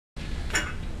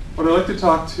What I'd like to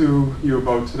talk to you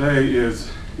about today is,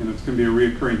 it's going to be a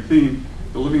recurring theme,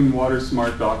 the Living Water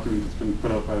Smart document that's been put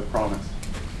out by the province.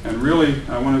 And really,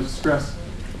 I want to stress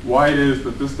why it is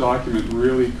that this document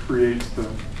really creates the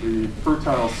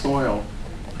fertile soil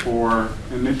for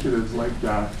initiatives like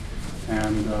GAC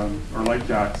and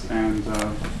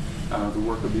the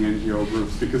work of the NGO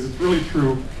groups, because it's really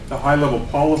through the high-level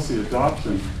policy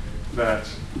adoption that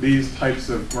these types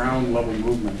of ground-level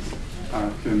movements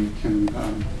can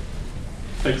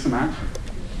take some action.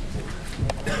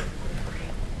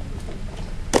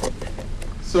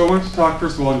 So I wanted to talk,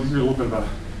 first of all, and give you a little bit of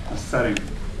a setting.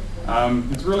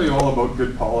 It's really all about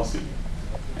good policy.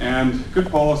 And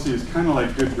good policy is kind of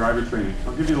like good driver training.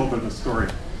 I'll give you a little bit of a story.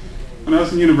 When I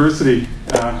was in university,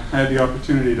 I had the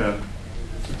opportunity to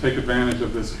take advantage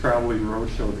of this traveling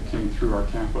roadshow that came through our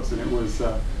campus. And it was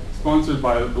sponsored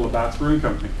by the Labatt's Brewing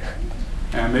Company.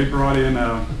 And they brought in,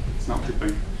 it's not what you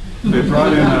think, they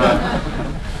brought in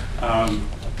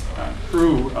a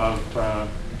crew of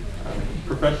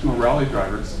professional rally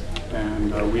drivers.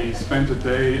 And we spent a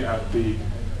day at the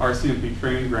RCMP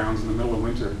training grounds in the middle of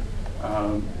winter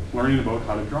learning about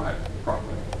how to drive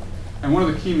properly. And one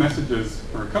of the key messages,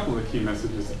 or a couple of the key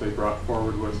messages that they brought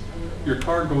forward was, your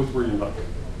car goes where you look.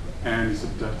 And he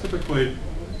said, typically,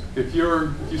 if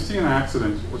you see an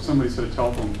accident where somebody's hit a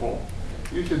telephone pole,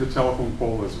 usually the telephone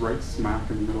pole is right smack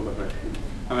in the middle of it.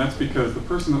 And that's because the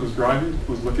person that was driving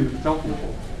was looking at the telephone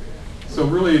pole. So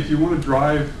really, if you want to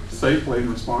drive safely and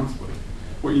responsibly,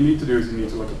 what you need to do is you need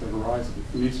to look at the horizon.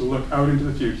 You need to look out into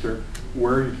the future.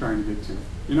 Where are you trying to get to?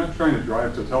 You're not trying to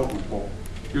drive to a telephone pole.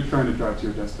 You're trying to drive to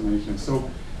your destination. So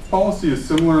policy is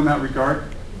similar in that regard,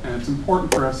 and it's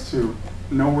important for us to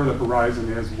know where the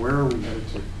horizon is. Where are we headed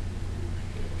to?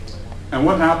 And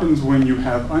what happens when you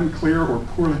have unclear or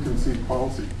poorly conceived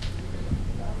policy?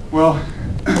 Well,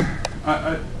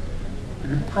 I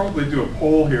could probably do a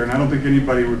poll here, and I don't think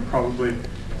anybody would probably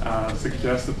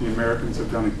suggest that the Americans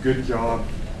have done a good job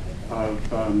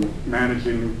of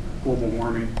managing global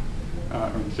warming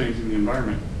and changing the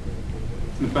environment.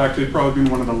 In fact, they've probably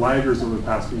been one of the laggers over the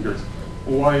past few years.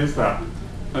 Well, why is that?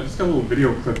 I just got a little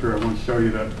video clip here I want to show you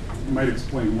that might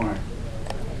explain why.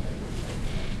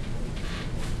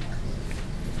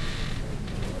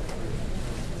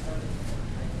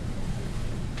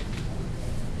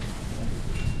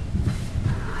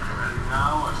 And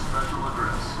now a special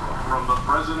address from the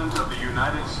President of the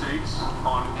United States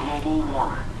on global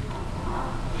warming.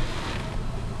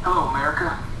 Hello,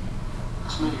 America.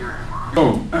 It's me here.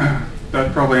 Oh,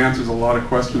 that probably answers a lot of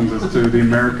questions as to the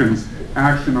Americans'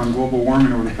 action on global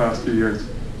warming over the past few years.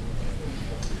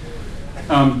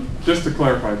 Just to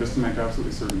clarify, just to make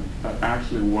absolutely certain, that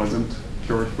actually wasn't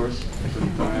George Bush.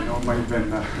 I know it might have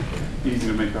been easy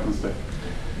to make that mistake.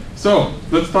 So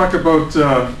let's talk about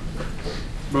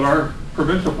our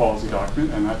provincial policy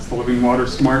document, and that's the Living Water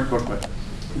Smart booklet.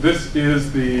 This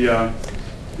is the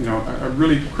a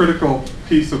really critical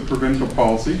piece of provincial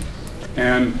policy,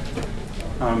 and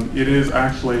it is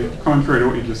actually, contrary to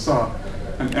what you just saw,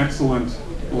 an excellent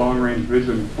long-range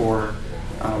vision for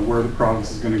where the province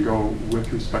is going to go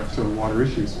with respect to water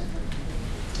issues.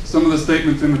 Some of the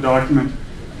statements in the document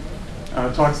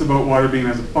talks about water being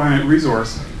as a finite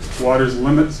resource. Water's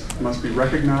limits must be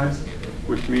recognized,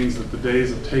 which means that the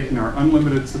days of taking our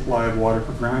unlimited supply of water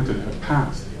for granted have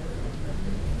passed.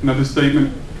 Another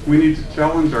statement, we need to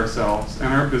challenge ourselves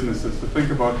and our businesses to think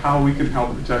about how we can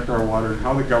help protect our water and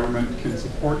how the government can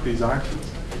support these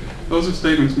actions. Those are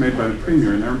statements made by the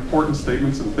Premier, and they're important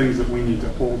statements and things that we need to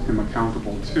hold him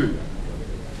accountable to.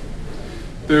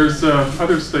 There's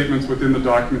other statements within the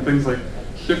document, things like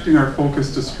shifting our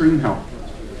focus to stream health.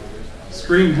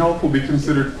 Stream health will be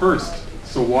considered first,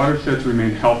 so watersheds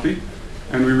remain healthy,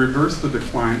 and we reverse the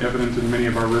decline evident in many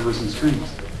of our rivers and streams.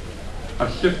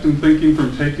 A shift in thinking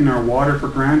from taking our water for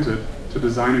granted to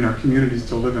designing our communities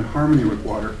to live in harmony with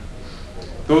water.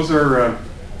 Those are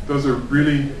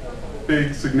really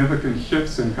big, significant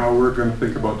shifts in how we're going to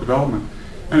think about development.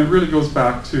 And it really goes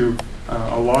back to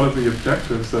a lot of the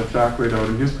objectives that Jack laid out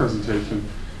in his presentation.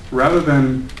 Rather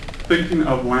than thinking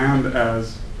of land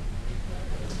as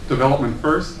development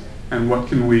first and what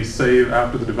can we save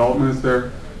after the development is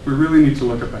there, we really need to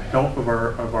look at the health of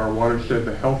our watershed,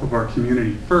 the health of our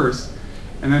community first,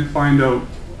 and then find out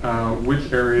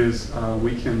which areas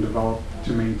we can develop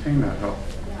to maintain that health.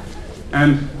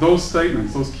 And those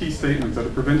statements, those key statements at a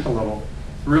provincial level,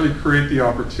 really create the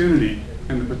opportunity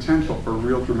and the potential for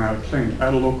real dramatic change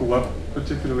at a local level,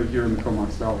 particularly here in the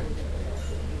Comox Valley.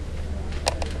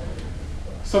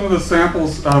 Some of the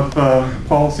samples of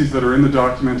policies that are in the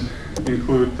document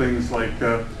include things like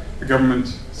the government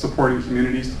supporting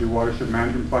communities to do watershed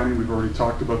management planning. We've already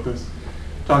talked about this.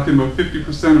 Talking about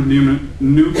 50% of new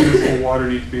municipal water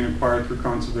needs to be acquired through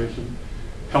conservation.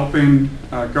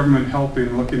 Government help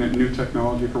in looking at new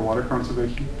technology for water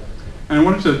conservation. And I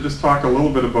wanted to just talk a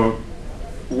little bit about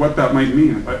what that might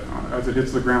mean as it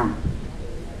hits the ground.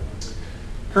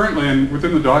 Currently, and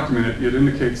within the document, it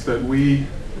indicates that we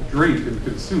drink and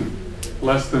consume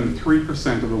less than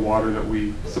 3% of the water that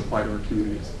we supply to our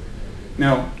communities.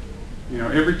 Now,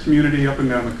 every community up and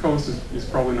down the coast is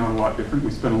probably not a lot different.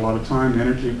 We spend a lot of time and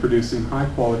energy producing high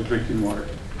quality drinking water,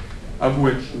 of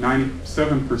which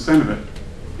 97% of it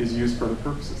is used for other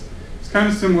purposes. It's kind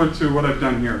of similar to what I've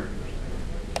done here.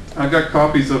 I've got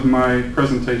copies of my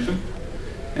presentation,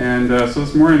 and so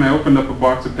this morning I opened up a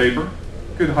box of paper,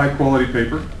 good high quality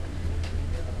paper,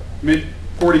 made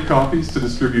 40 copies to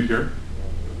distribute here,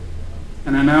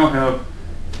 and I now have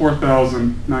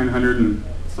 4,900 and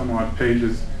some odd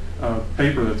pages of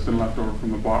paper that's been left over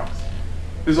from the box.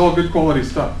 This is all good quality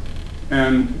stuff,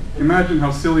 and imagine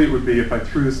how silly it would be if I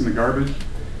threw this in the garbage,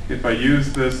 if I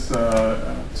used this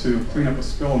to clean up a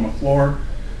spill on the floor,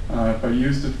 if I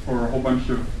used it for a whole bunch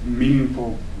of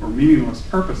meaningful or meaningless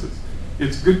purposes.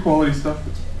 It's good quality stuff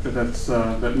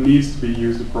that needs to be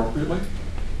used appropriately,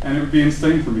 and it would be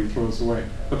insane for me to throw this away.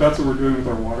 But that's what we're doing with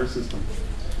our water system.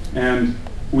 And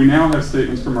we now have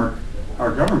statements from our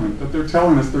government that they're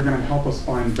telling us they're going to help us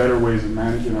find better ways of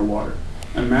managing our water,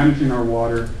 and managing our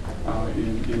water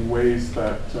in ways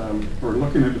that we're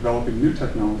looking at developing new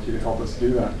technology to help us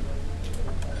do that.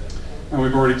 And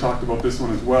we've already talked about this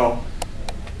one as well,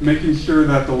 making sure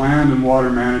that the land and water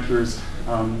managers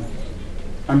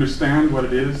understand what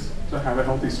it is to have a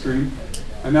healthy stream.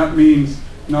 And that means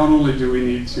not only do we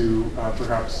need to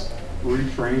perhaps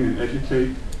retrain and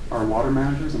educate our water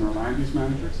managers and our land use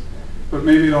managers, but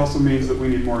maybe it also means that we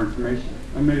need more information.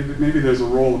 And maybe there's a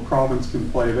role the province can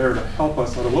play there to help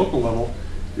us at a local level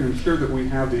to ensure that we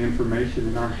have the information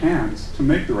in our hands to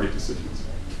make the right decisions.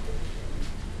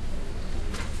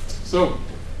 So,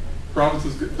 province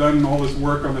has done all this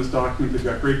work on this document, they've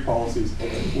got great policies.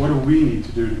 What do we need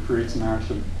to do to create some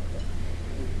action?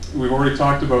 We've already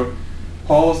talked about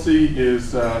policy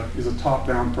is a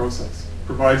top-down process.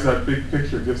 Provides that big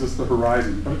picture, gives us the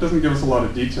horizon, but it doesn't give us a lot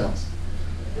of details.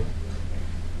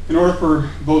 In order for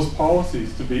those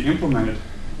policies to be implemented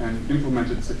and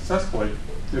implemented successfully,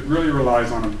 it really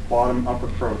relies on a bottom-up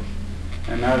approach.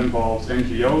 And that involves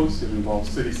NGOs, it involves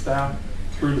city staff,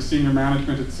 through to senior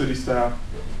management at city staff,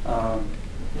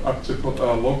 up to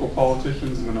local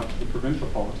politicians, and then up to the provincial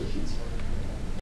politicians.